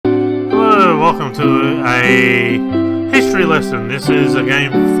welcome to a history lesson. This is a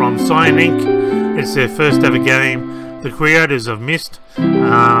game from Cyan Inc. It's their first ever game. The creators of Myst.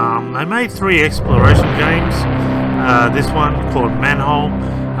 They made 3 exploration games. This one called Manhole.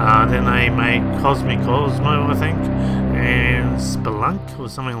 Then they made Cosmo, I think, and Spelunk or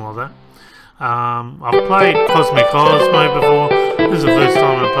something like that. I've played Cosmo before. This is the first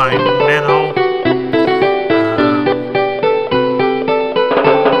time I'm playing Manhole.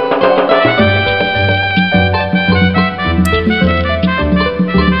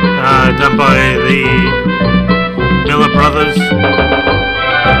 Done by the Miller brothers.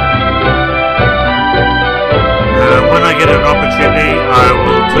 When I get an opportunity, I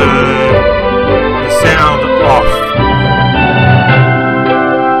will turn the sound off.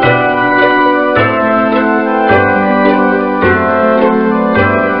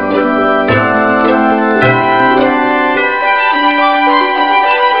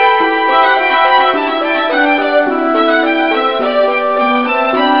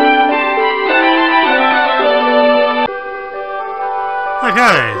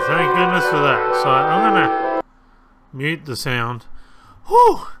 Okay, thank goodness for that. So I'm gonna mute the sound.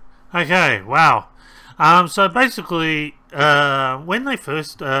 Whew! Okay, wow. So basically, when they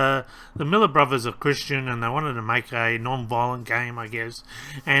first, the Miller brothers are Christian and they wanted to make a non-violent game, I guess.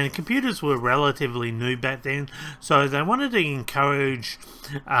 And computers were relatively new back then, so they wanted to encourage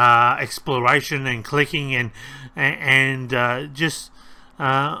exploration and clicking and just.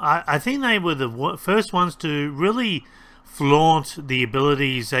 I think they were the first ones to really flaunt the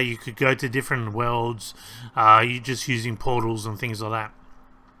abilities that you could go to different worlds, you just using portals and things like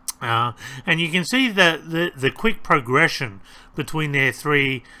that. And you can see that the quick progression between their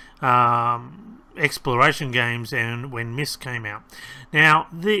 3 exploration games and when Myst came out. Now,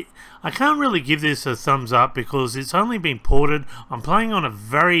 I can't really give this a thumbs up because it's only been ported. I'm playing on a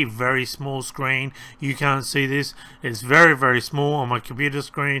very, very small screen. You can't see this. It's very, very small on my computer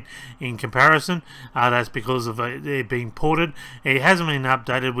screen in comparison. That's because of it being ported. It hasn't been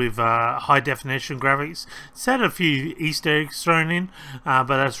updated with high definition graphics. It's had a few Easter eggs thrown in, but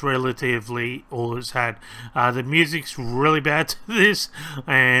that's relatively all it's had. The music's really bad to this,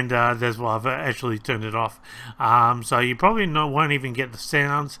 and that's why I've actually turned it off. So you probably won't even get the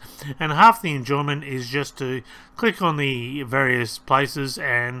sounds, and half the enjoyment is just to click on the various places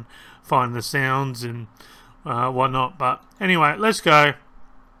and find the sounds and whatnot. But anyway, let's go.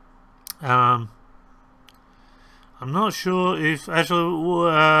 I'm not sure if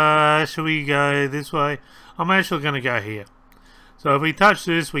actually should we go this way. I'm actually going to go here. So if we touch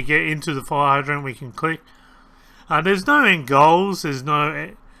this, we get into the fire hydrant. We can click. There's no end goals. There's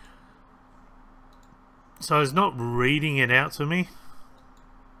no. So it's not reading it out to me.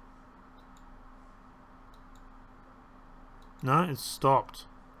 No, it's stopped.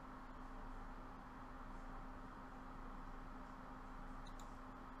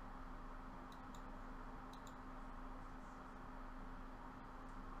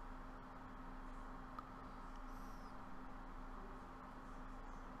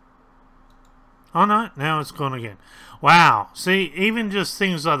 Oh no, now it's gone again. Wow, see, even just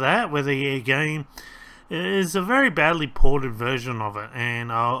things like that, where the game is a very badly ported version of it,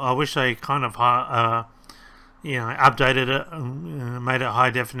 and I wish they kind of you know, updated it, made it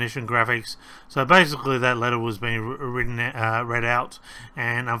high definition graphics. So basically that letter was being read out,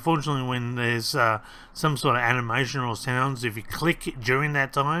 and unfortunately when there's some sort of animation or sounds, if you click during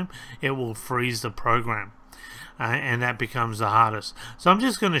that time, it will freeze the program, and that becomes the hardest. So I'm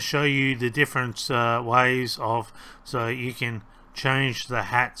just going to show you the different ways of, so you can change the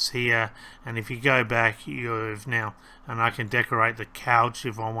hats here, and if you go back, you've now, and I can decorate the couch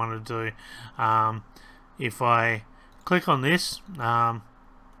if I wanted to. If I click on this, has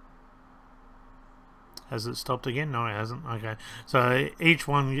it stopped again? No, it hasn't. Okay, so each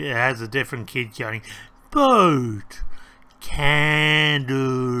one has a different kid going, boat,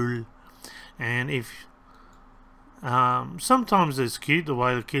 candle, and if sometimes it's cute the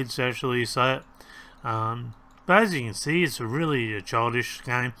way the kids actually say it. But as you can see, it's really a childish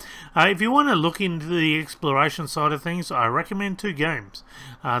game. If you want to look into the exploration side of things, I recommend 2 games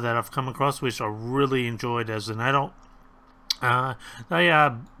that I've come across which I really enjoyed as an adult. They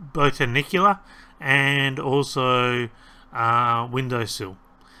are Botanicular and also Windowsill.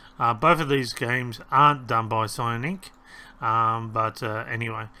 Both of these games aren't done by Cyan Inc. But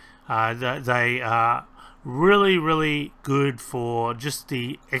anyway, they are really, really good for just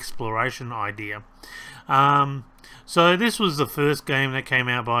the exploration idea. So this was the first game that came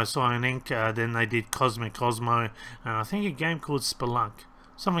out by Cyan Inc. Then they did Cosmo, and I think a game called Spelunk,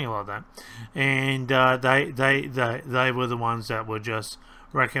 something like that. And they were the ones that were just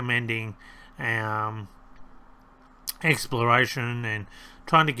recommending exploration and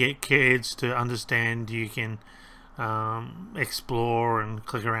trying to get kids to understand you can explore and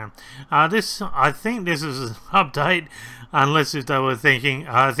click around. I think this is an update, unless if they were thinking,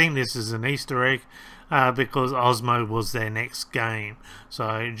 I think this is an Easter egg, because Osmo was their next game.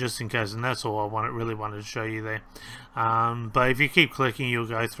 So just in case, and that's all I really wanted to show you there. But if you keep clicking, you'll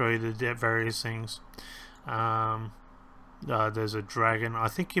go through the various things. There's a dragon. I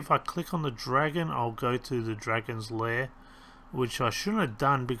think if I click on the dragon, I'll go to the dragon's lair, which I shouldn't have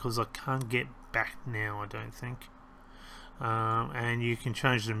done because I can't get back now, I don't think. And you can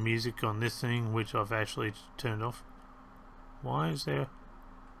change the music on this thing, which I've actually turned off. Why is there...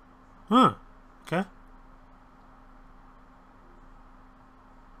 Huh, okay.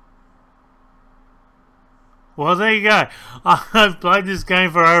 Well, there you go. I've played this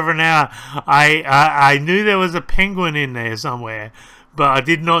game for over an hour. I knew there was a penguin in there somewhere, but I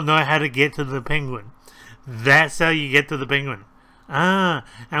did not know how to get to the penguin. That's how you get to the penguin. And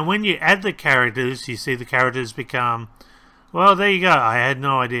when you add the characters, you see the characters become... Well, there you go. I had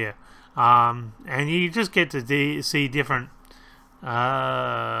no idea. And you just get to see different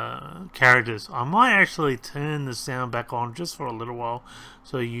characters. I might actually turn the sound back on just for a little while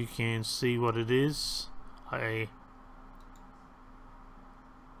so you can see what it is.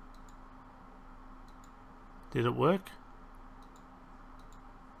 Did it work?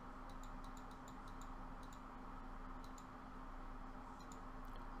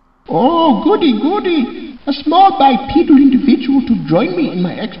 Oh, goody, goody! A small bipedal individual to join me in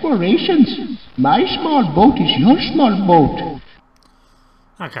my explorations. My small boat is your small boat.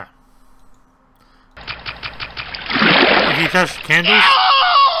 Okay. If you touch the candles,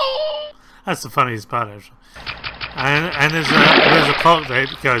 that's the funniest part, actually. And there's a clock there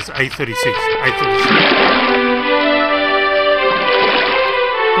that goes 8:36. 8:36.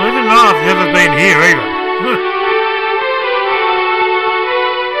 Believe it or not, I've never been here either.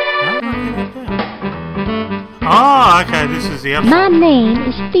 Oh, okay, this is the upside. My name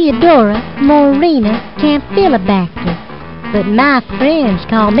is Theodora Morena Campylobacter, but my friends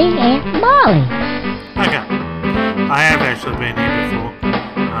call me Aunt Molly. Okay, I have actually been here before.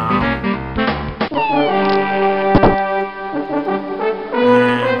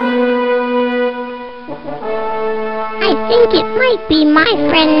 I think it might be my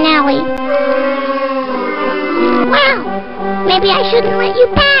friend Nellie. Well, maybe I shouldn't let you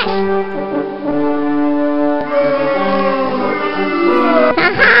pass.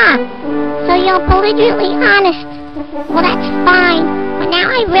 Haha! So you're belligerently honest. Well, that's fine, but now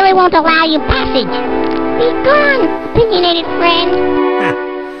I really won't allow you passage. Be gone, opinionated friend.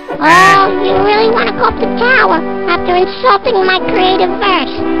 Oh, you really want to go up the tower after insulting my creative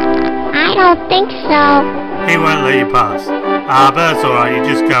verse? I don't think so. He won't let you pass. But that's alright, you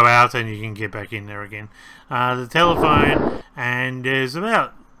just go out and you can get back in there again. The telephone, and there's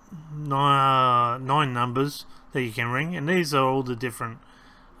about 9 numbers that you can ring, and these are all the different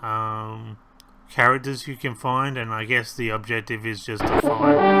characters you can find, and I guess the objective is just to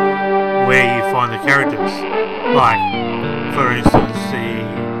find where you find the characters. Like, for instance,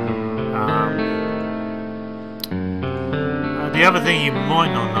 the other thing you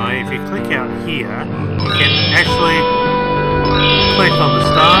might not know, if you click out here, you can actually click on the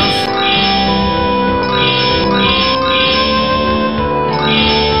stars.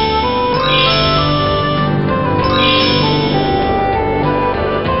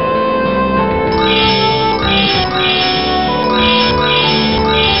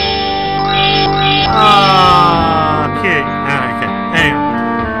 Cute. Okay. Anyway,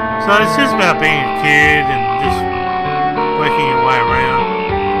 so it's just about being a kid and just working your way around.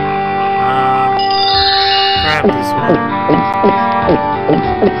 Grab this one.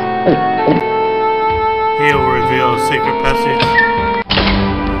 He'll reveal a secret passage.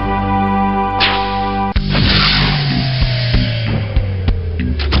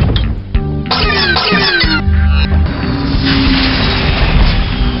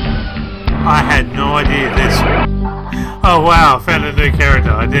 I had no idea this. Oh wow, I found a new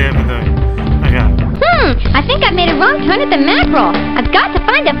character. I didn't even know. Okay. I think I made a wrong turn at the mackerel. I've got to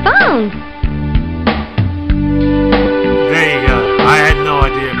find a phone. There you go. I had no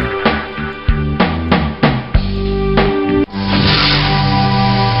idea about that.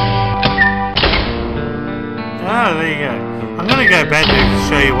 Oh, there you go. I'm going to go back there to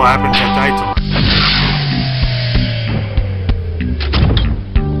show you what happens at daytime.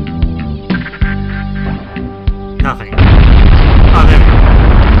 Nothing. Oh, there we go.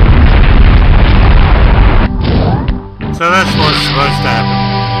 So that's what's supposed to happen.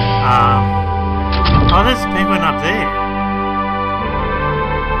 Oh, there's a penguin up there.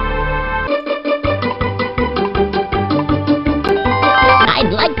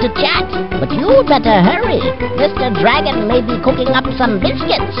 You better hurry. Mr. Dragon may be cooking up some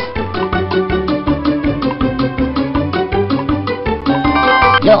biscuits.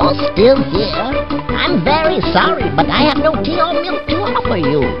 You're still here? I'm very sorry, but I have no tea or milk to offer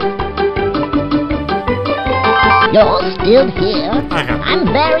you. You're still here? I'm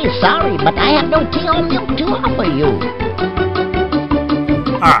very sorry, but I have no tea or milk to offer you.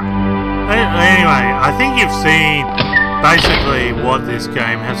 Alright. Anyway, I think you've seen basically what this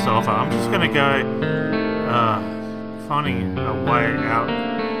game has to offer. I'm just going to go finding a way out.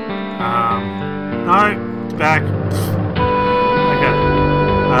 No, it's back. Okay.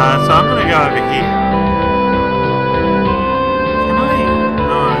 So I'm going to go over here. Can I?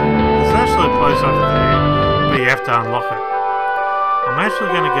 No. There's actually a place over there, but you have to unlock it. I'm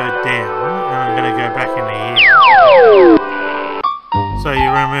actually going to go down, and I'm going to go back into here. So you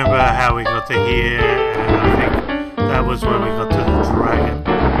remember how we got to here, and I think that was where we got to the dragon.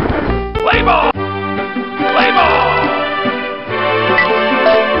 Play ball! Play ball!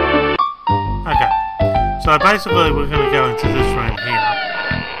 Okay. So basically we're going to go into this room here.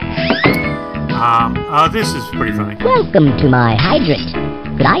 This is pretty funny. Welcome to my hydrant.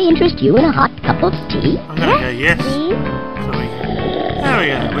 Could I interest you in a hot cup of tea? I'm going to go yes. So there we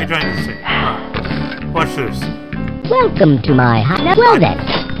go. We drank the tea. Right. Watch this. Welcome to my hydrant. Well then,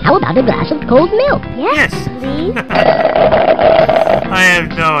 how about a glass of cold milk? Yes, please. I have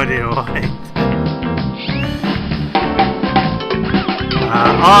no idea why.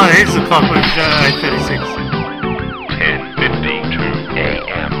 Here's the clock with 36. 10:52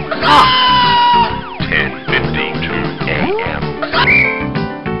 a.m. 10:52 a.m.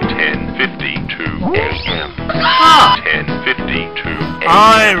 10:52 a.m. 10:52 a.m.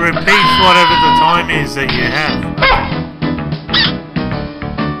 It repeats whatever the time is that you have.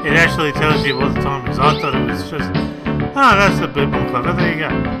 It actually tells you what the time is. I thought it was just... Oh, that's a bit more clever. There you go.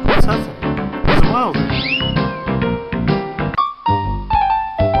 What's that for? There's a whale there.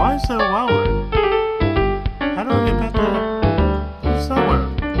 Why is there a whale there? How do I get back to that? What's that whale?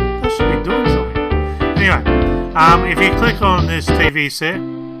 That should be doing something. Anyway, if you click on this TV set,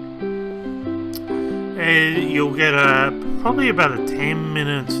 you'll get probably about a 10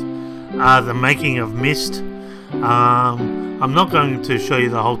 minutes the making of Myst. I'm not going to show you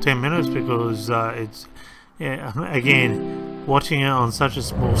the whole 10 minutes because it's again, watching it on such a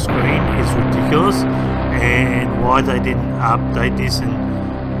small screen is ridiculous, and why they didn't update this and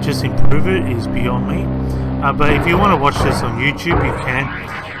just improve it is beyond me. But if you want to watch this on YouTube, you can.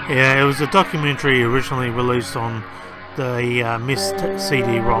 Yeah, it was a documentary originally released on the Myst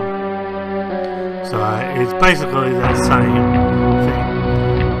CD-ROM. So it's basically the same thing.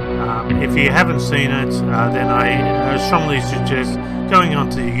 If you haven't seen it, then I strongly suggest going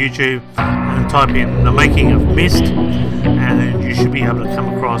onto YouTube and type in the making of Myst, and you should be able to come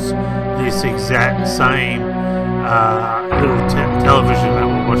across this exact same little television that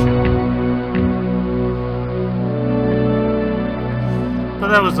we're watching. But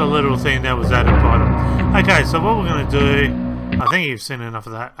that was a little thing that was added by them. Okay, so what we're going to do, I think you've seen enough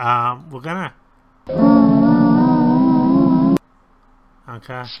of that. We're going to...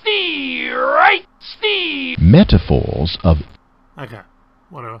 Okay. Metaphors of... Okay,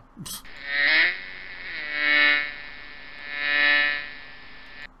 whatever.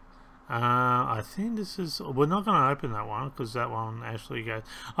 I think this is... We're not going to open that one, because that one actually goes...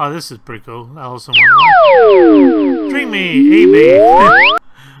 Oh, this is pretty cool. Alice in Wonderland. Drink me, eat me.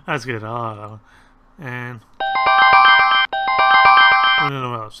 That's good. I like that one. And... I don't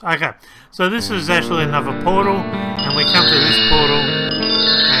know what else. Okay, so this is actually another portal, and we come to this portal, and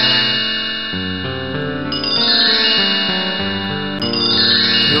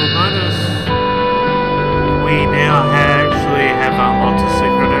you'll notice we now actually have unlocked a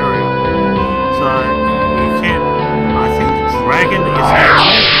secret area. So you can, I think the dragon is here.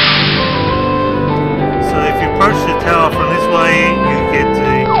 So if you approach the tower from this way, you get to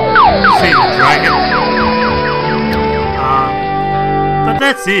see the dragon. But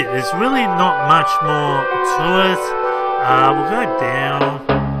that's it. There's really not much more to it. We'll go down.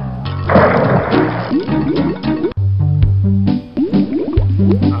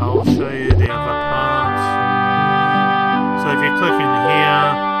 I'll show you the other parts. So if you click in here,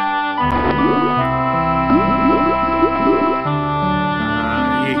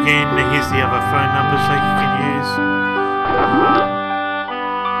 again, here's the other phone numbers that you can use.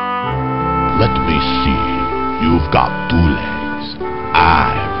 Let me see. You've got 2 legs.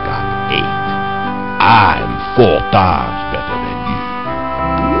 I've got 8. I'm 4 times better than you.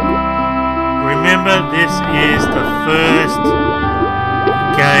 Remember, this is the first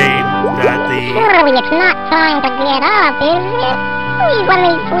game that the... Surely it's not time to get up, is it? Please let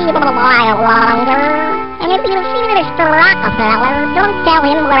me sleep a while longer. And if you see Mr. Rockefeller, don't tell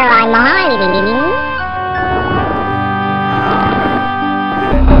him where I'm hiding.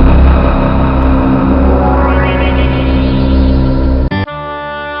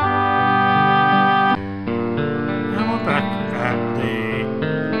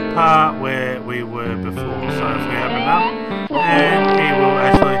 Part where we were before, so if we open up, and he will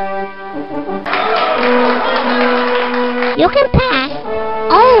actually... You can pass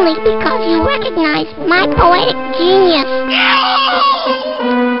only because you recognize my poetic genius.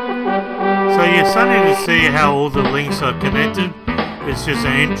 So you're starting to see how all the links are connected. It's just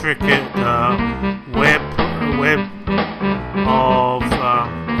an intricate web of...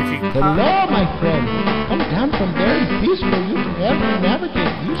 if you Hello, my friend. Come down from there in peace for you to help me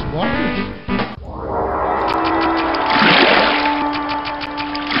navigate these waters.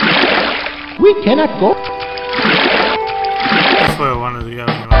 We cannot go. That's where I wanted to go.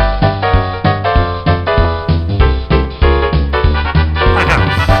 Okay,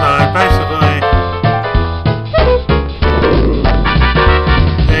 so basically,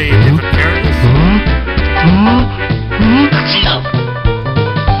 there are your different characters.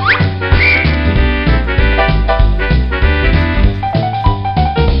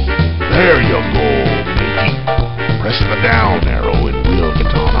 There you go, Mickey. Press the down arrow and we'll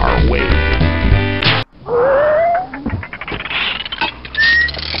get on our way.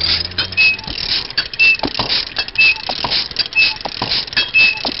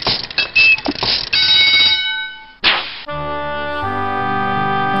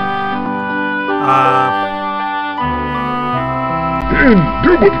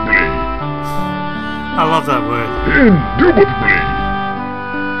 Indubitably. I love that word. Indubitably.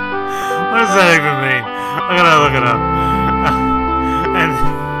 What does that even mean? I'm gonna look it up. and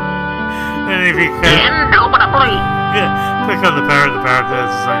if you Indubitably. click on the parrot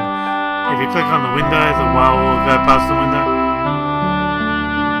does the same. If you click on the window, the whale will go past the window.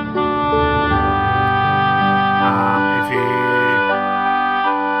 If you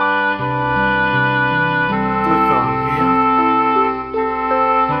click on here,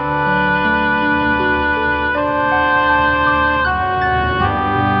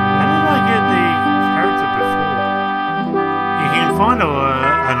 how did I get the character before? You can find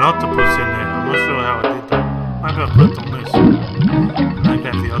an octopus in there. I'm not sure how I did that. Maybe I clicked on this and I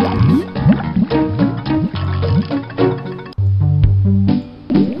got the octopus.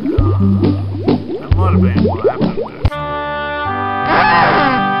 That might have been what happened there.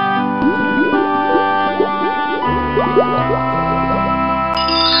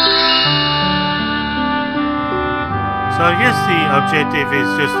 So I guess the objective is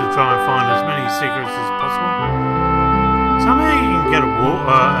just to try and find as many secrets as possible. Somehow you can get an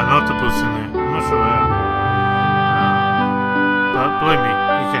octopus in there. I'm not sure how. But believe me,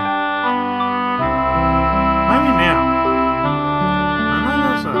 you can. Maybe now. I know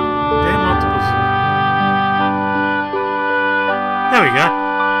there's a damn octopus in there. There we go.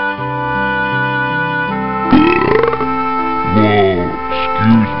 Whoa,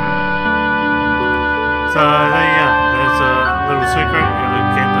 excuse me. So there you go. There's a little secret. You're going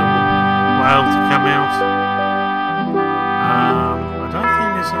to get the whale to come out. I don't think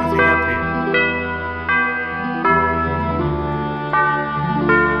there's anything up here.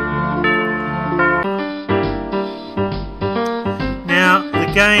 Now, the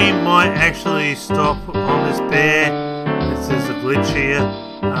game might actually stop on this bear. There's a glitch here.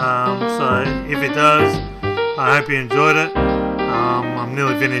 So if it does, I hope you enjoyed it. I'm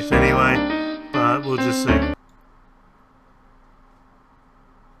nearly finished anyway, but we'll just see.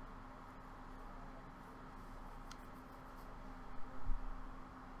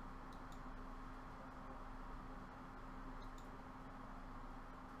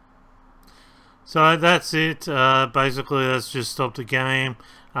 So that's it. Basically, that's just stopped the game.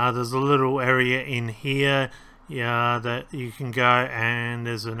 There's a little area in here, that you can go, and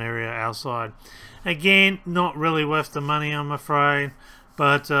there's an area outside. Again, not really worth the money, I'm afraid,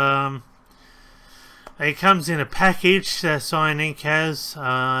 but it comes in a package that Cyan Inc has,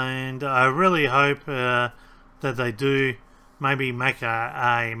 and I really hope that they do maybe make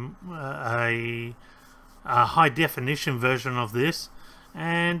a high definition version of this.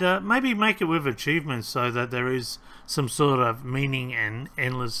 And maybe make it with achievements so that there is some sort of meaning and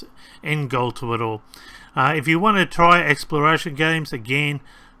endless end goal to it all. If you want to try exploration games, again,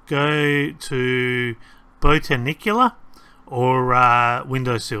 go to Botanicula or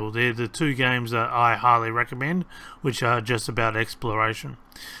Windowsill. They're the two games that I highly recommend, which are just about exploration.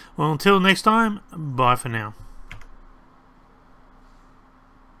 Well, until next time, bye for now.